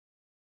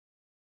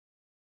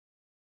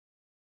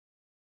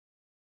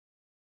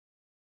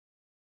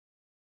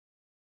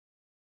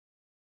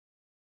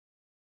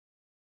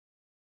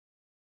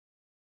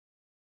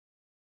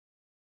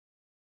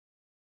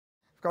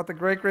I've got the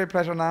great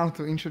pleasure now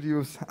to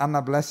introduce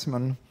Anna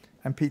Blessman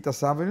and Peter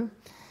Saville.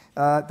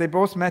 They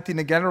both met in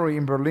a gallery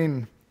in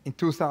Berlin in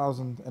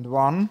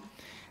 2001,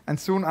 and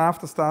soon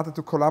after started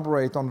to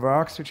collaborate on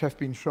works which have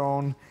been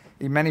shown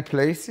in many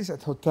places,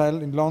 at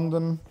hotel in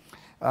London,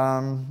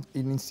 in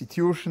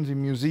institutions,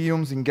 in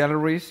museums, in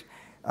galleries.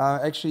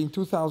 Actually, in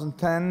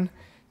 2010,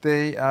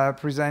 they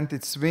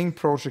presented Swing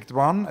Project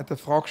 1 at the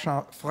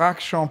Frac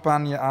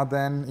Champagne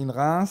Ardennes in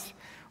Reims,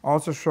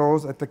 also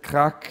shows at the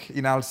Crac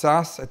in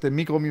Alsace, at the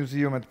Migros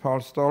Museum at Paul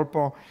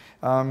Stolper,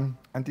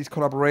 and this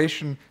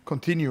collaboration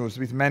continues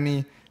with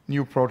many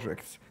new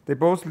projects. They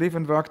both live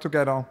and work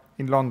together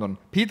in London.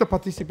 Peter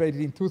participated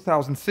in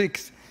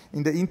 2006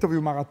 in the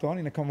interview marathon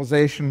in a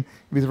conversation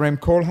with Rem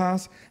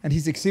Koolhaas, and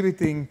he's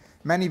exhibiting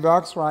many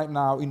works right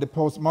now in the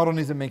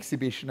postmodernism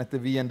exhibition at the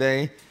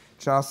V&A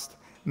just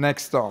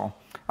next door.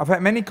 I've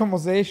had many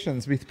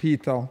conversations with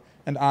Peter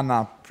and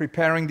Anna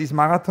preparing this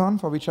marathon,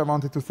 for which I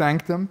wanted to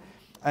thank them.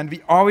 And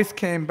we always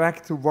came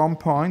back to one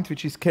point,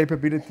 which is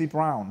capability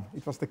Brown.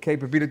 It was the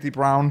capability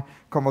Brown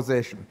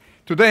conversation.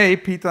 Today,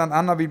 Peter and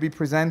Anna will be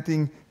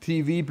presenting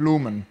TV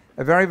Blumen.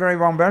 A very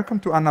warm welcome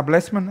to Anna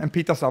Blessman and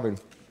Peter Saville.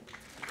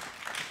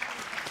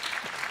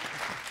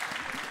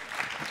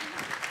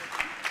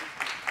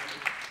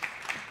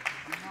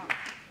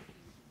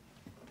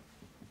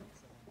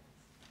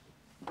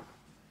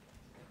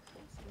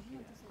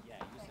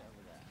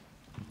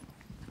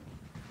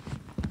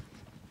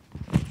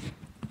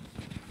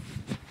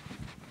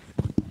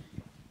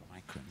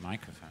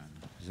 Microphone.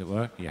 Does it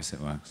work? Yes, it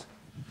works.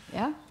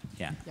 Yeah?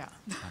 Yeah. Yeah.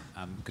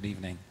 Good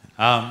evening.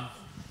 A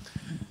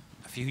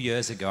few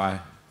years ago, I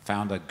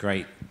found a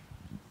great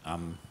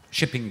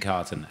shipping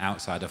carton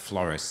outside a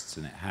florist's,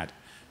 and it had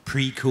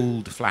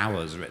pre-cooled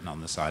flowers written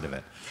on the side of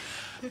it.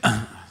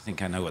 I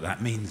think I know what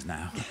that means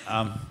now.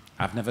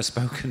 I've never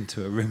spoken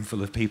to a room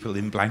full of people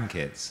in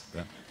blankets,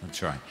 but I'll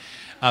try.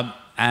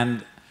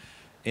 And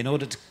in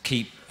order to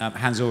keep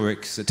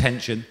Hans-Ulrich's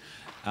attention,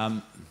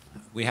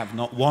 we have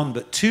not one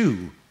but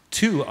two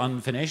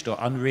unfinished or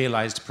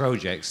unrealized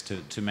projects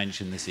to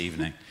mention this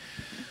evening.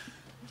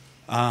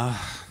 Where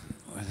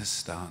to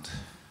start?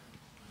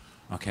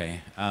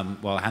 Okay,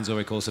 well,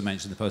 Hans-Ulrich also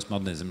mentioned the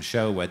Postmodernism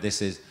show, where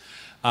this is,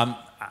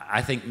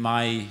 I think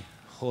my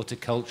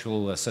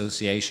horticultural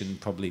association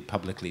probably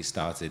publicly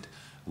started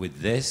with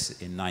this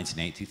in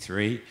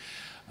 1983.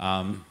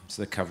 It's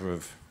the cover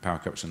of Power,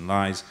 Corruption,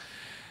 Lies.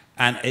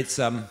 And it's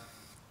a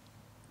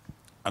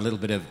little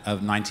bit of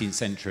 19th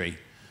century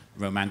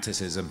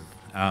romanticism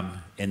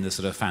in the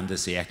sort of fin de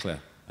siècle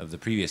of the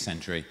previous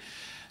century,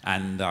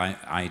 and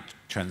I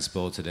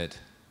transported it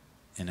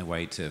in a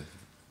way to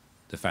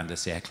the fin de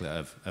siècle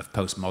of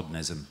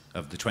postmodernism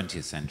of the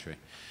 20th century.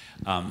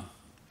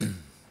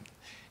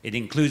 It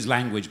includes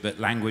language, but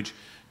language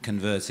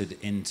converted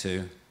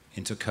into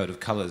a code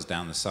of colors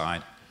down the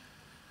side.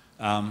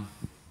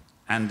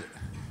 And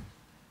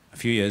a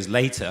few years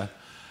later,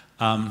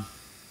 I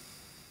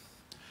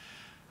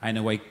in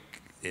a way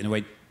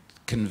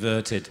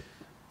converted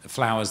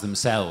flowers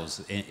themselves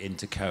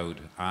into code.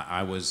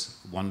 I was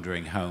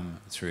wandering home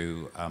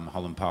through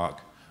Holland Park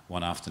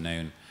one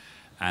afternoon,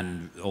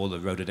 and all the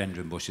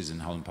rhododendron bushes in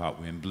Holland Park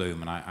were in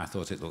bloom, and I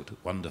thought it looked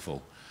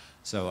wonderful.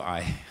 So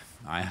I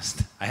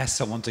asked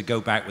someone to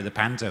go back with a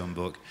Pantone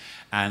book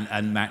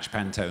and match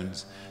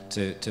Pantones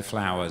to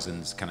flowers,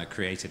 and kind of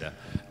created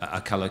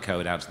a color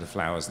code out of the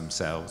flowers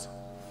themselves.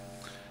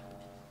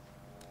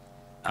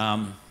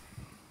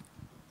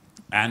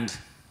 And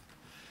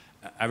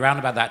around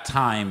about that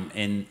time,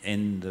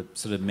 in the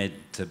sort of mid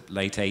to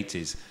late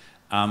 80s,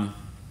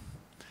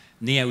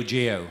 Neo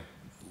Geo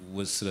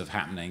was sort of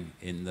happening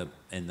in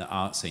the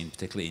art scene,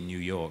 particularly in New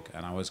York,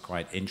 and I was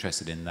quite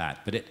interested in that.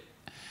 But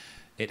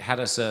it had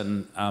a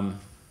certain,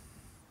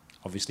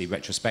 obviously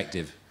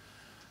retrospective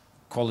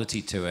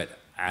quality to it,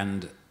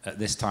 and at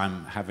this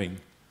time, having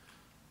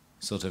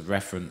sort of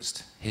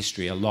referenced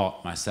history a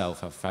lot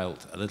myself, I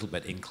felt a little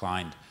bit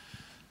inclined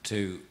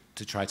to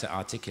try to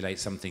articulate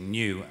something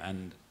new.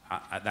 And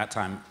at that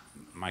time,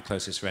 my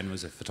closest friend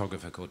was a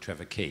photographer called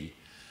Trevor Key.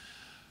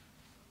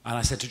 And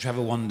I said to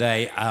Trevor one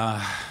day,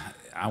 I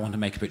want to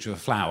make a picture of a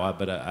flower,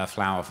 but a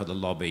flower for the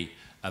lobby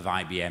of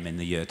IBM in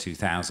the year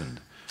 2000.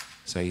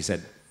 So he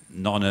said,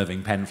 not an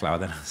Irving Penn flower.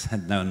 Then I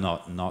said, no,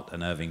 not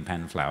an Irving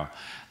Penn flower.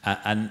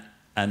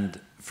 And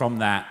from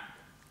that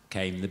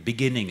came the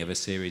beginning of a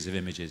series of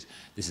images.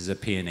 This is a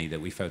peony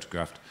that we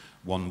photographed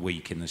 1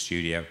 week in the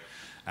studio,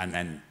 and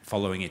then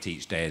following it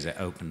each day as it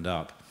opened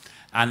up.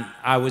 And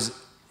I was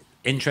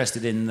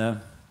interested in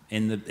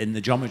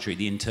the geometry,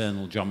 the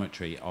internal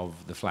geometry of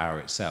the flower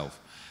itself.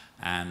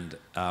 And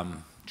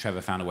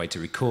Trevor found a way to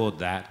record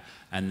that,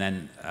 and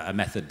then a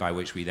method by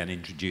which we then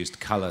introduced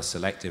color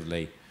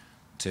selectively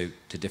to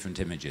different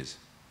images.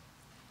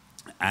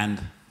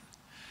 And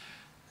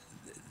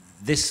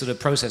this sort of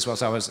process,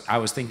 whilst I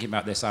was thinking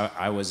about this,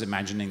 I was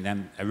imagining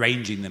them,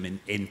 arranging them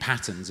in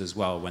patterns as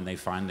well, when they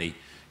finally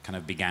kind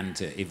of began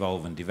to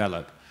evolve and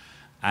develop.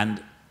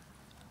 And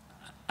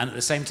at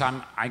the same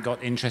time, I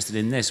got interested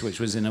in this, which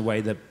was in a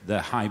way the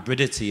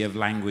hybridity of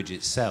language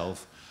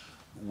itself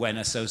when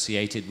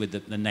associated with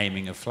the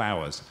naming of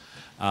flowers.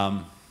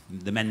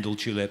 The Mendel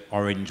tulip,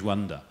 orange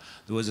wonder.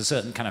 There was a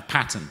certain kind of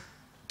pattern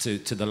to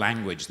the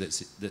language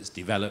that's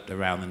developed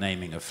around the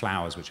naming of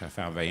flowers, which I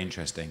found very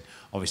interesting.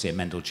 Obviously, a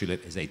Mendel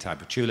tulip is a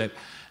type of tulip,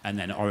 and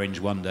then orange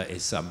wonder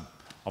is some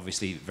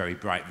obviously very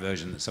bright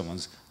version that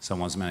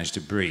someone's managed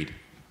to breed.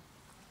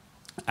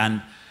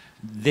 And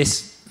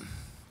this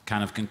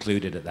kind of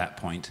concluded at that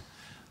point.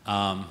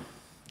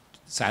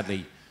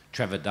 Sadly,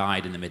 Trevor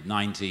died in the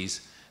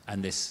mid-90s,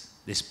 and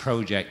this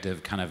project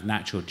of kind of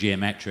natural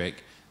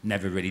geometric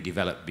never really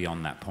developed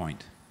beyond that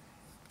point.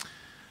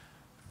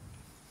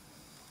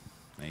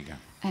 There you go.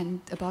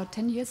 And about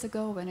 10 years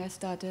ago, when I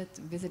started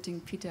visiting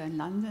Peter in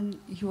London,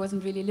 he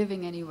wasn't really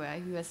living anywhere.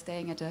 He was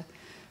staying at a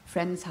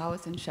friend's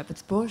house in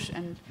Shepherd's Bush,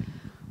 and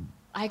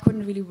I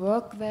couldn't really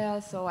work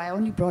there, so I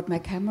only brought my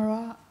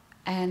camera.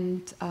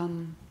 And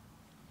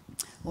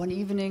one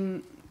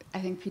evening, I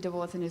think Peter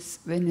was in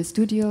his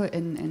studio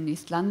in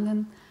East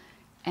London,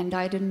 and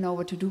I didn't know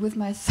what to do with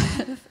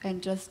myself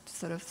and just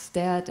sort of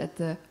stared at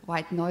the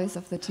white noise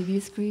of the TV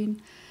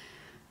screen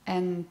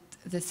and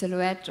the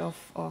silhouette of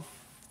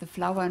the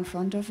flower in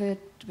front of it,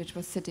 which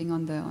was sitting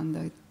on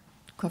the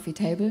coffee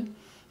table.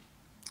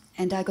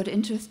 And I got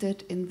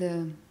interested in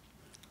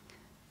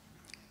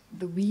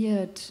the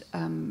weird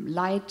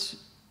light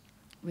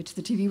which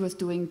the TV was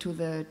doing to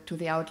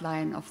the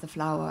outline of the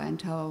flower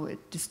and how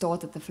it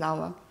distorted the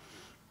flower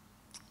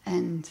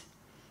and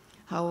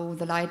how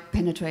the light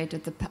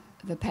penetrated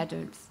the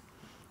petals.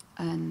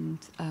 And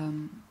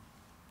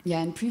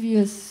yeah, and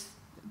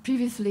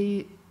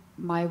previously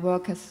my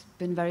work has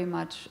been very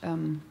much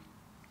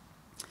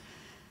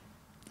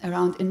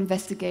around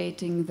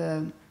investigating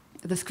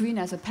the screen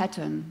as a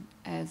pattern,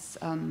 as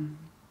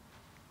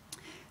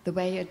the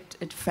way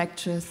it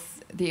fractures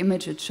the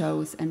image it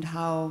shows, and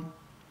how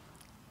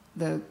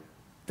the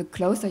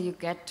closer you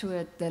get to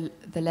it,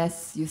 the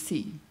less you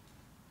see.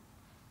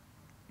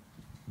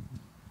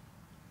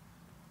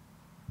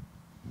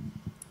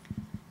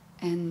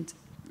 And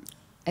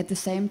at the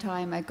same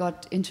time, I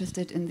got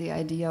interested in the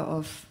idea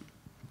of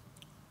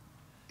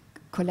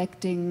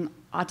collecting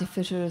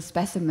artificial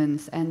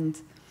specimens, and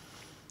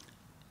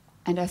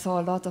I saw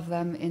a lot of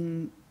them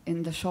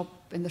in the shop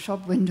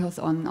windows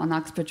on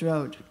Uxbridge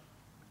Road.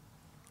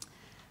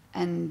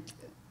 And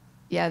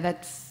yeah,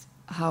 that's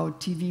how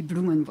TV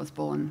Blumen was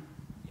born.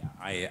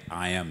 Yeah,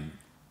 I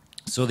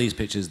saw these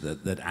pictures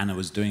that Anna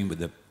was doing with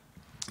the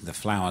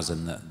flowers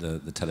and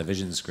the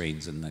television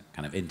screens and the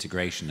kind of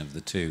integration of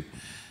the two,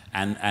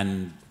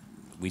 and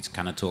we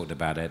kind of talked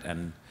about it,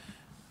 and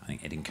I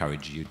think it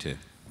encouraged you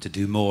to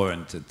do more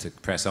and to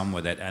press on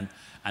with it,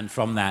 and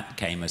from that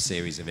came a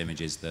series of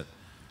images that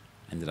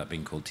ended up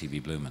being called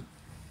TV Blumen.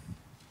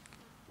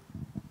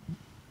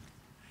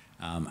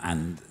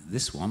 And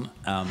this one,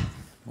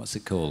 what's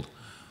it called?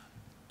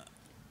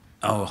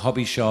 Oh,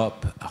 Hobby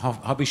Shop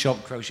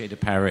Crochet de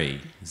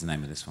Paris is the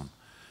name of this one.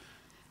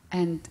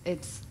 And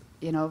it's,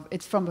 you know,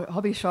 it's from a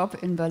hobby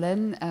shop in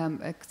Berlin,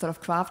 a sort of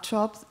craft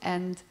shops,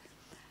 and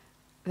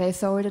they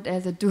sold it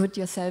as a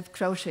do-it-yourself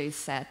crochet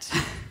set.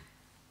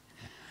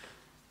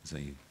 So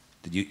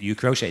you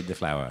crocheted the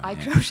flower? I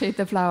crocheted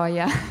the flower,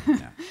 yeah.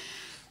 Yeah.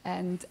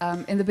 And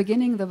in the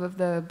beginning,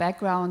 the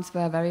backgrounds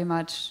were very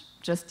much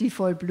just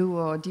default blue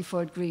or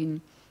default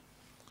green.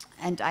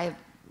 And I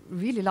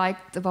really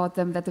liked about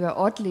them that they were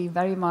oddly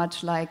very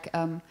much like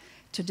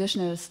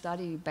traditional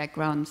study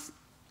backgrounds.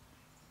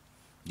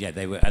 Yeah,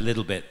 they were a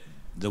little bit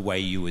the way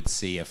you would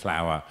see a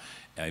flower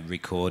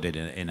recorded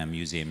in a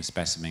museum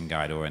specimen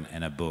guide or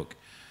in a book.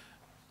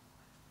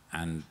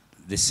 And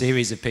this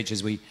series of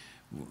pictures, we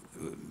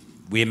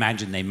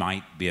imagined they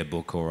might be a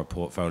book or a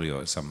portfolio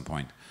at some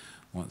point.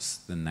 What's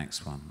the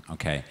next one?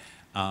 Okay.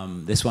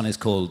 This one is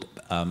called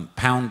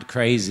Pound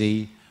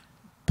Crazy,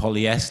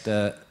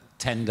 Polyester,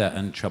 Tender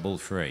and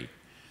Trouble-Free.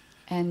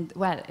 And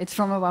well, it's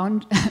from a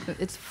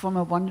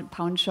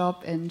 £1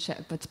 shop in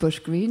Shepherd's Bush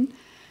Green,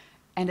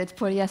 and it's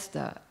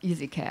polyester,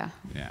 easy care.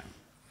 Yeah.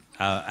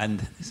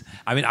 And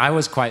I mean, I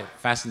was quite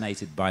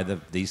fascinated by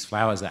these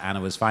flowers that Anna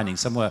was finding.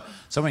 Some were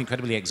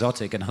incredibly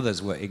exotic, and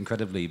others were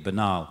incredibly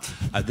banal.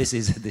 This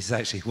is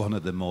actually one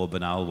of the more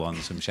banal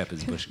ones from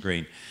Shepherd's Bush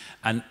Green,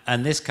 and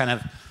this kind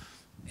of,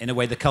 in a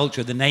way, the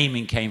culture, the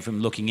naming came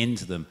from looking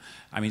into them.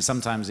 I mean,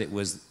 sometimes it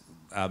was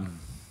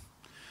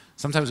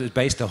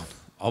based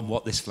on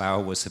what this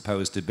flower was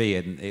supposed to be,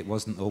 and it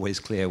wasn't always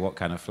clear what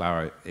kind of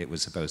flower it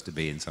was supposed to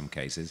be in some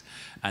cases.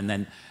 And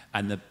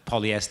the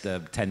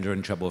polyester, tender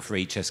and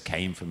trouble-free, just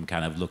came from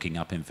kind of looking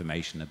up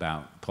information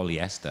about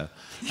polyester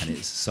and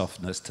its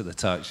softness to the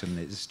touch and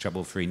its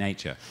trouble-free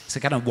nature. It's a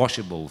kind of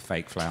washable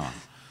fake flower.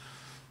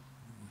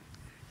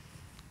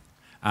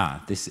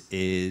 This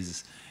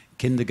is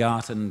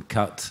Kindergarten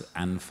Cut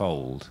and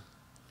Fold.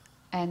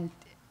 And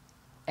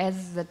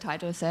as the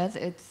title says,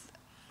 it's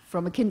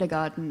from a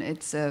kindergarten.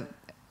 It's a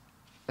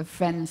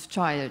friend's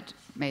child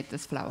made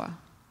this flower.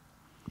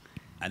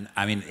 And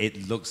I mean,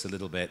 it looks a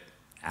little bit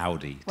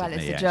Audi to well, me,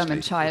 it's a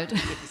German child.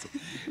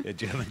 A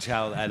German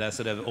child and a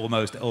sort of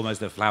almost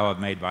a flower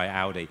made by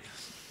Audi.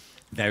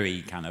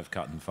 Very kind of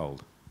cut and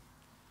fold.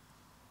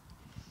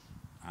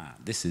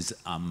 this is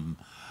what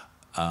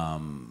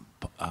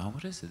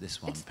is it?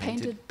 This one? It's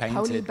painted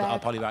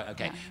polybag. Polybag.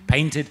 Okay, yeah.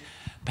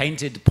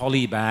 Painted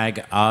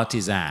polybag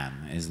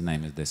artisan is the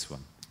name of this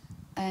one.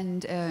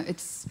 And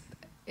it's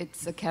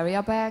a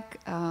carrier bag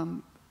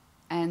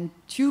and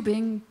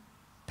tubing,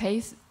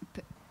 paint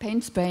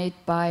sprayed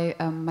by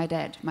my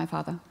dad, my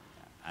father.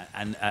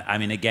 And I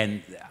mean,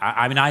 again,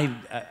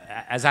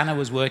 as Anna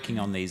was working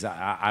on these,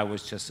 I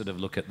was just sort of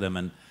look at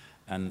them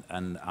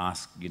and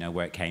ask, you know,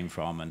 where it came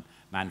from. And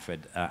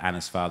Manfred,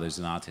 Anna's father, is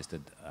an artist,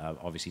 had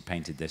obviously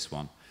painted this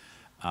one.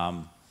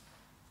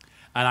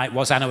 And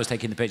whilst Anna was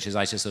taking the pictures,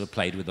 I just sort of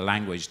played with the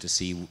language to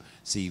see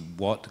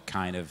what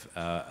kind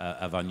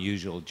of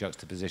unusual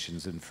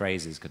juxtapositions and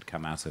phrases could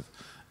come out of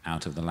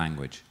the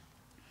language.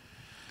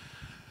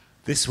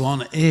 This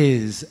one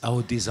is,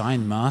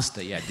 Design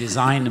Master. Yeah,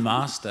 Design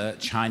Master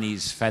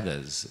Chinese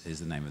Feathers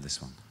is the name of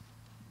this one.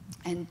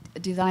 And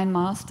Design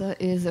Master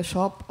is a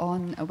shop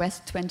on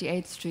West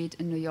 28th Street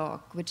in New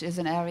York, which is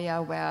an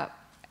area where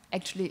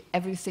actually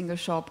every single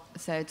shop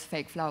sells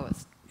fake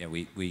flowers. Yeah,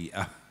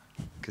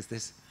 because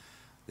this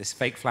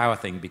fake flower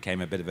thing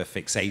became a bit of a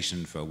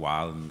fixation for a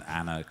while, and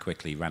Anna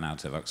quickly ran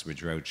out of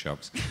Uxbridge Road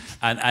shops.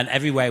 and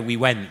everywhere we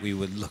went, we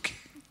were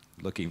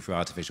looking for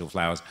artificial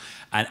flowers.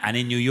 And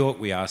in New York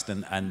we asked,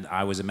 and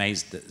I was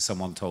amazed that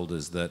someone told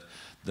us that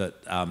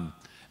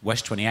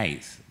West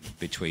 28th,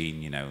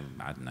 between, you know,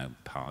 I don't know,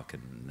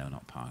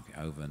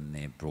 over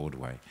near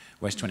Broadway,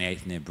 West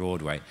 28th near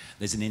Broadway,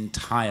 there's an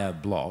entire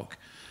block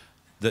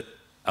that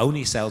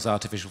only sells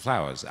artificial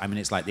flowers. I mean,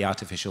 it's like the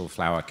artificial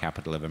flower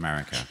capital of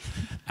America.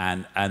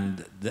 and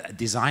the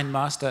Design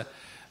Master,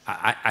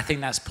 I think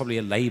that's probably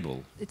a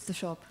label. It's the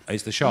shop. Oh,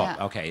 it's the shop.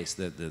 Yeah. Okay, it's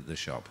the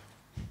shop.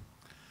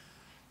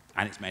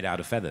 And it's made out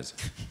of feathers.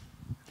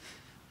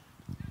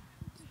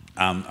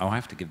 I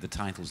have to give the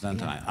titles,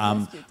 don't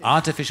I?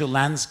 Artificial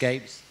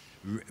Landscapes,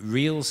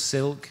 Real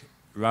Silk,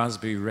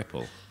 Raspberry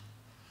Ripple.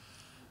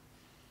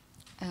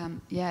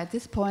 At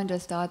this point I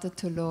started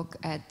to look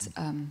at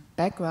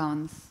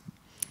backgrounds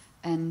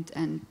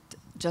and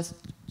just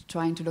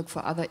trying to look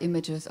for other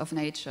images of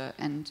nature.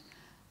 And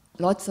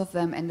lots of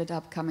them ended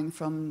up coming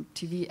from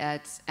TV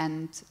ads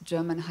and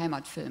German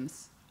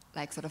Heimatfilms,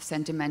 like sort of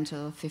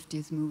sentimental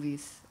 50s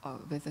movies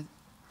with a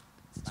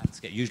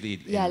landscape, usually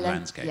in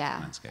landscape.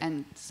 Landscape.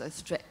 And so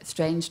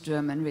strange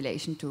German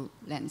relation to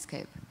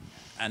landscape.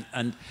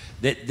 And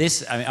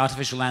this, I mean,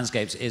 Artificial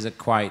Landscapes is a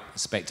quite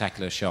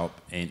spectacular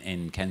shop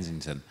in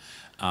Kensington.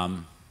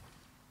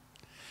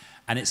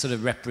 And it sort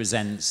of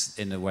represents,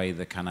 in a way,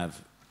 the kind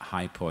of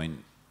high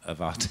point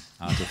of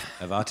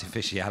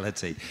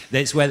artificiality.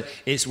 It's where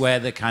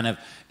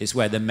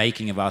the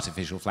making of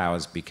artificial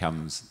flowers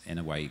becomes, in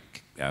a way,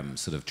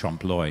 sort of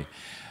trompe l'oeil.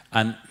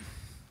 And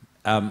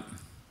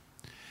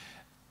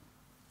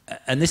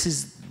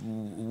this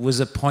was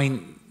a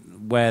point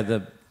where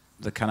the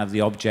kind of the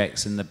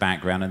objects in the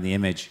background and the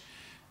image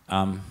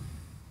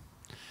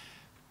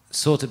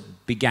sort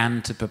of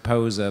began to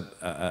propose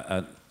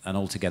an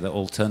altogether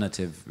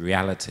alternative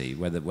reality,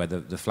 where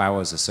the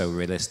flowers are so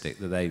realistic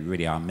that they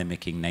really are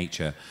mimicking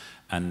nature,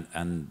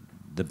 and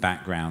the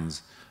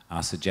backgrounds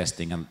are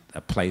suggesting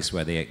a place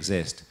where they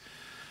exist,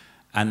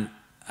 and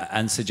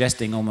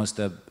suggesting almost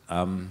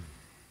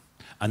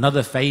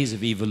another phase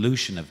of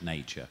evolution of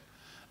nature.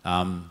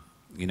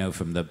 You know,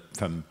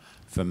 from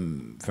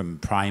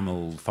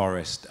primal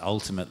forest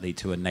ultimately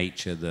to a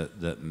nature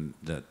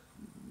that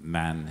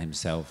man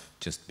himself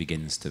just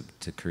begins to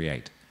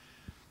create.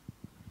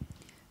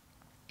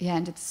 Yeah,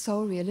 and it's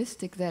so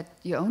realistic that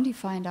you only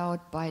find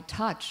out by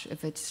touch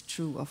if it's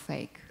true or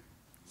fake.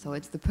 So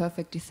it's the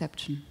perfect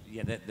deception.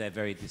 Yeah, they're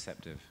very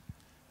deceptive.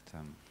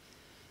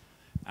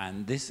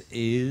 And this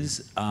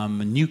is a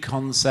new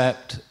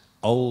concept,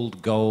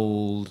 old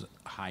gold,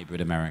 hybrid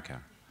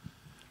America.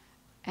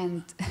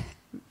 And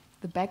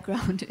the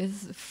background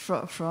is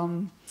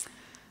from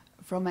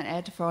an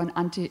ad for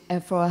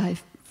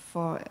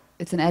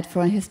it's an ad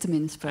for a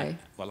histamine spray.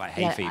 Well, like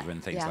hay fever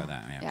and things like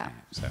that. Yeah. Okay.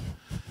 So,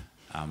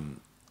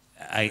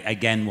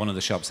 again, one of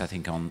the shops I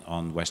think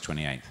on West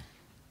 28th.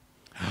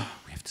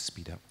 We have to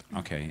speed up.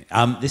 Okay.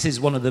 This is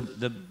one of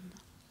the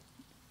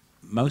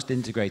most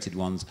integrated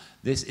ones.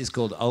 This is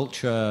called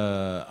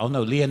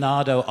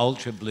Leonardo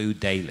Ultra Blue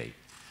Daily.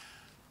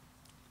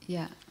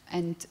 Yeah,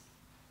 and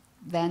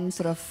then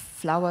sort of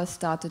flowers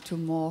started to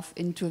morph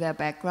into their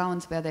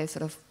backgrounds, where they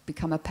sort of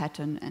become a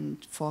pattern,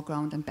 and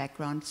foreground and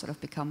background sort of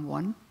become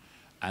one.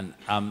 And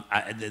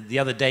the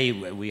other day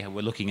we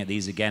were looking at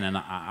these again, and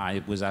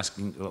I was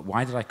asking,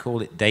 why did I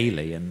call it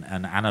daily? And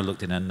Anna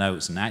looked in her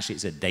notes, and actually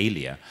it's a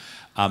dahlia.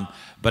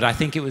 But I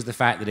think it was the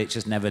fact that it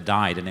just never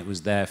died, and it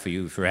was there for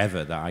you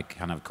forever, that I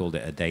kind of called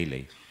it a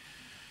daily.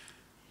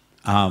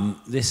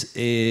 This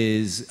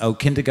is,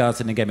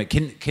 kindergarten again, but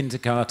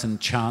kindergarten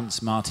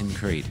chants Martin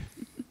Creed.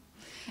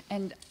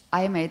 And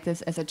I made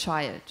this as a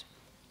child.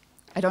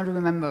 I don't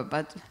remember,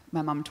 but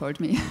my mom told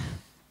me.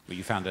 Well,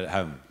 you found it at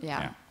home?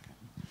 Yeah.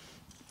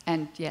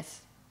 And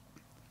yes.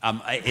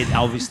 It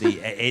obviously,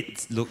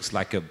 it looks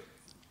like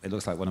it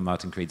looks like one of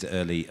Martin Creed's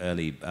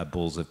early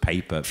balls of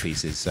paper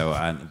pieces. So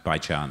by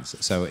chance.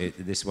 So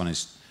this one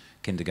is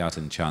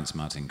Kindergarten Chance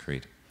Martin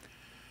Creed.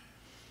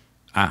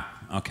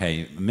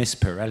 Okay, Miss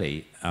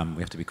Pirelli.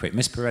 We have to be quick.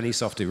 Miss Pirelli,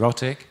 soft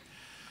erotic.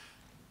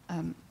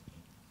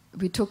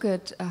 We took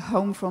it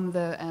home from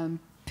the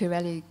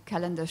Pirelli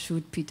calendar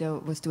shoot Peter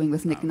was doing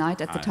with Nick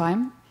Knight at the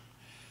time.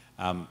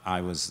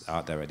 I was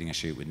art directing a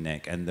shoot with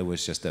Nick, and there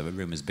was just a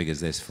room as big as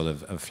this full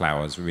of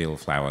flowers, real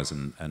flowers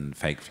and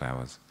fake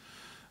flowers.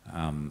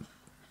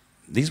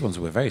 These ones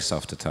were very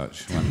soft to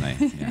touch, weren't they?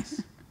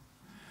 Yes.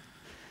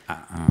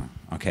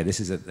 Okay, this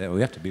is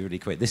we have to be really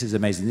quick. This is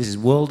amazing. This is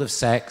World of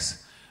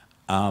Sex,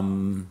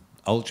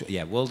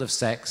 World of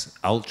Sex,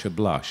 Ultra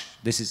Blush.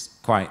 This is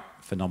quite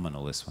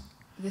phenomenal, this one.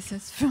 This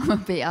is from a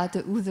Beate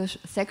Use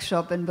sex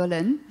shop in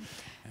Berlin.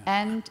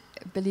 Yeah. And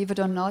believe it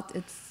or not,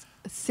 it's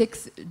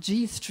 6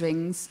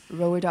 G-strings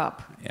rolled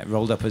up. Yeah,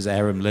 rolled up as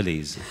arum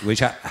lilies,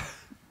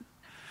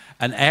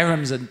 and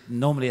arums are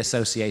normally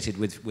associated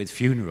with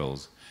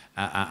funerals.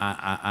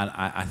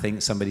 I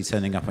think somebody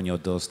turning up on your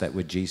doorstep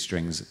with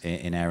G-strings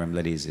in arum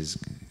lilies is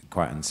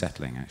quite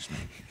unsettling, actually.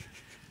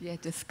 Yeah,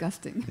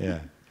 disgusting.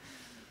 Yeah.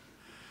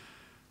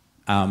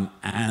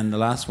 And the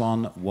last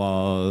one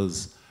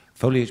was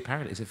Foliage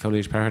Paradise. Is it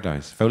Foliage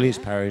Paradise?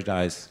 Foliage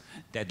Paradise,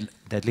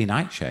 Deadly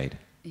Nightshade.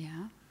 Yeah.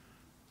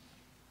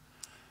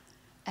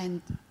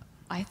 And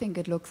I think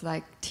it looks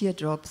like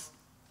teardrops.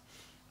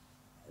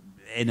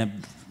 In a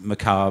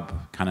macabre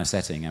kind of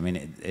setting. I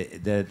mean,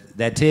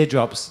 they're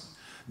teardrops.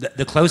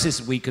 The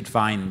closest we could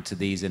find to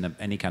these in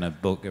any kind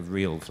of book of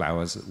real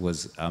flowers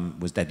was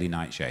Deadly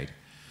Nightshade.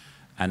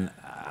 And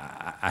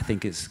I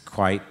think it's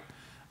quite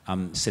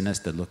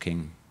sinister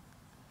looking,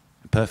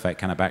 perfect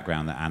kind of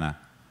background that Anna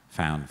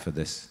found for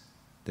this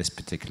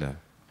particular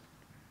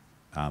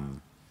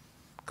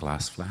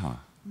glass flower.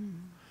 Mm.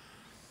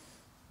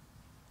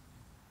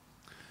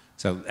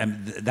 So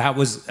that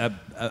was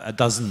a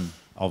dozen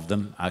of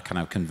them, a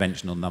kind of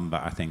conventional number,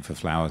 I think, for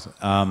flowers.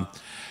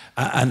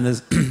 And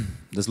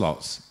there's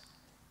lots.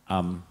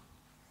 That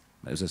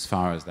was as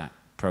far as that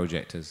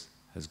project has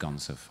gone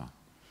so far.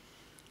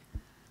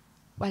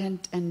 Well,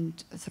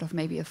 and sort of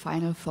maybe a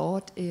final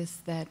thought is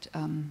that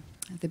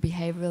the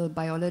behavioral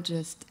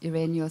biologist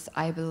Irenaeus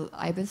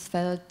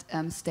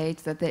Eibesfeld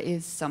states that there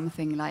is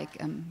something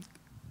like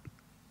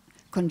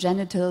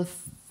congenital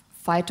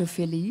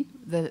phytophilia,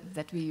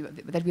 that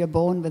we are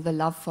born with a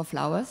love for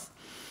flowers.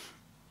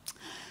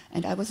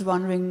 And I was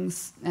wondering,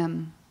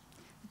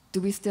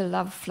 do we still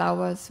love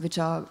flowers which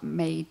are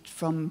made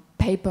from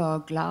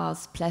paper,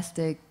 glass,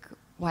 plastic,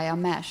 wire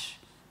mesh?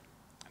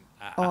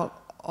 Or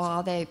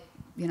are they,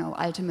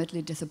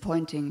 ultimately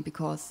disappointing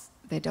because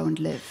they don't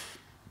live?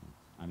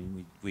 I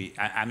mean,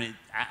 I mean,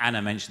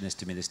 Anna mentioned this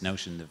to me, this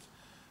notion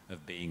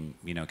of being,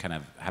 kind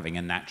of having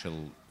a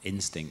natural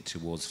instinct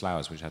towards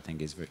flowers, which I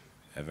think is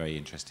a very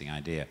interesting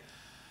idea.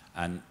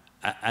 And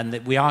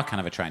that we are kind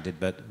of attracted,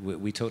 but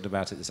we talked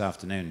about it this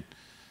afternoon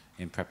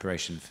in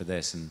preparation for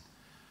this,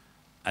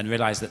 and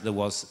realized that there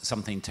was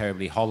something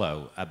terribly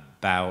hollow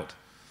about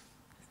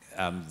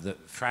the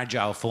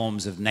fragile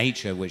forms of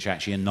nature which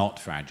actually are not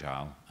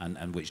fragile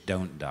and which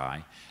don't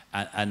die.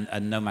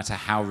 And no matter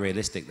how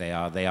realistic they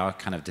are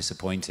kind of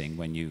disappointing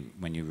when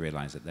you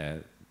realize that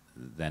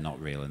they're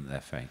not real and they're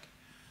fake.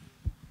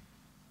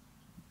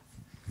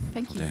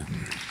 Thank you.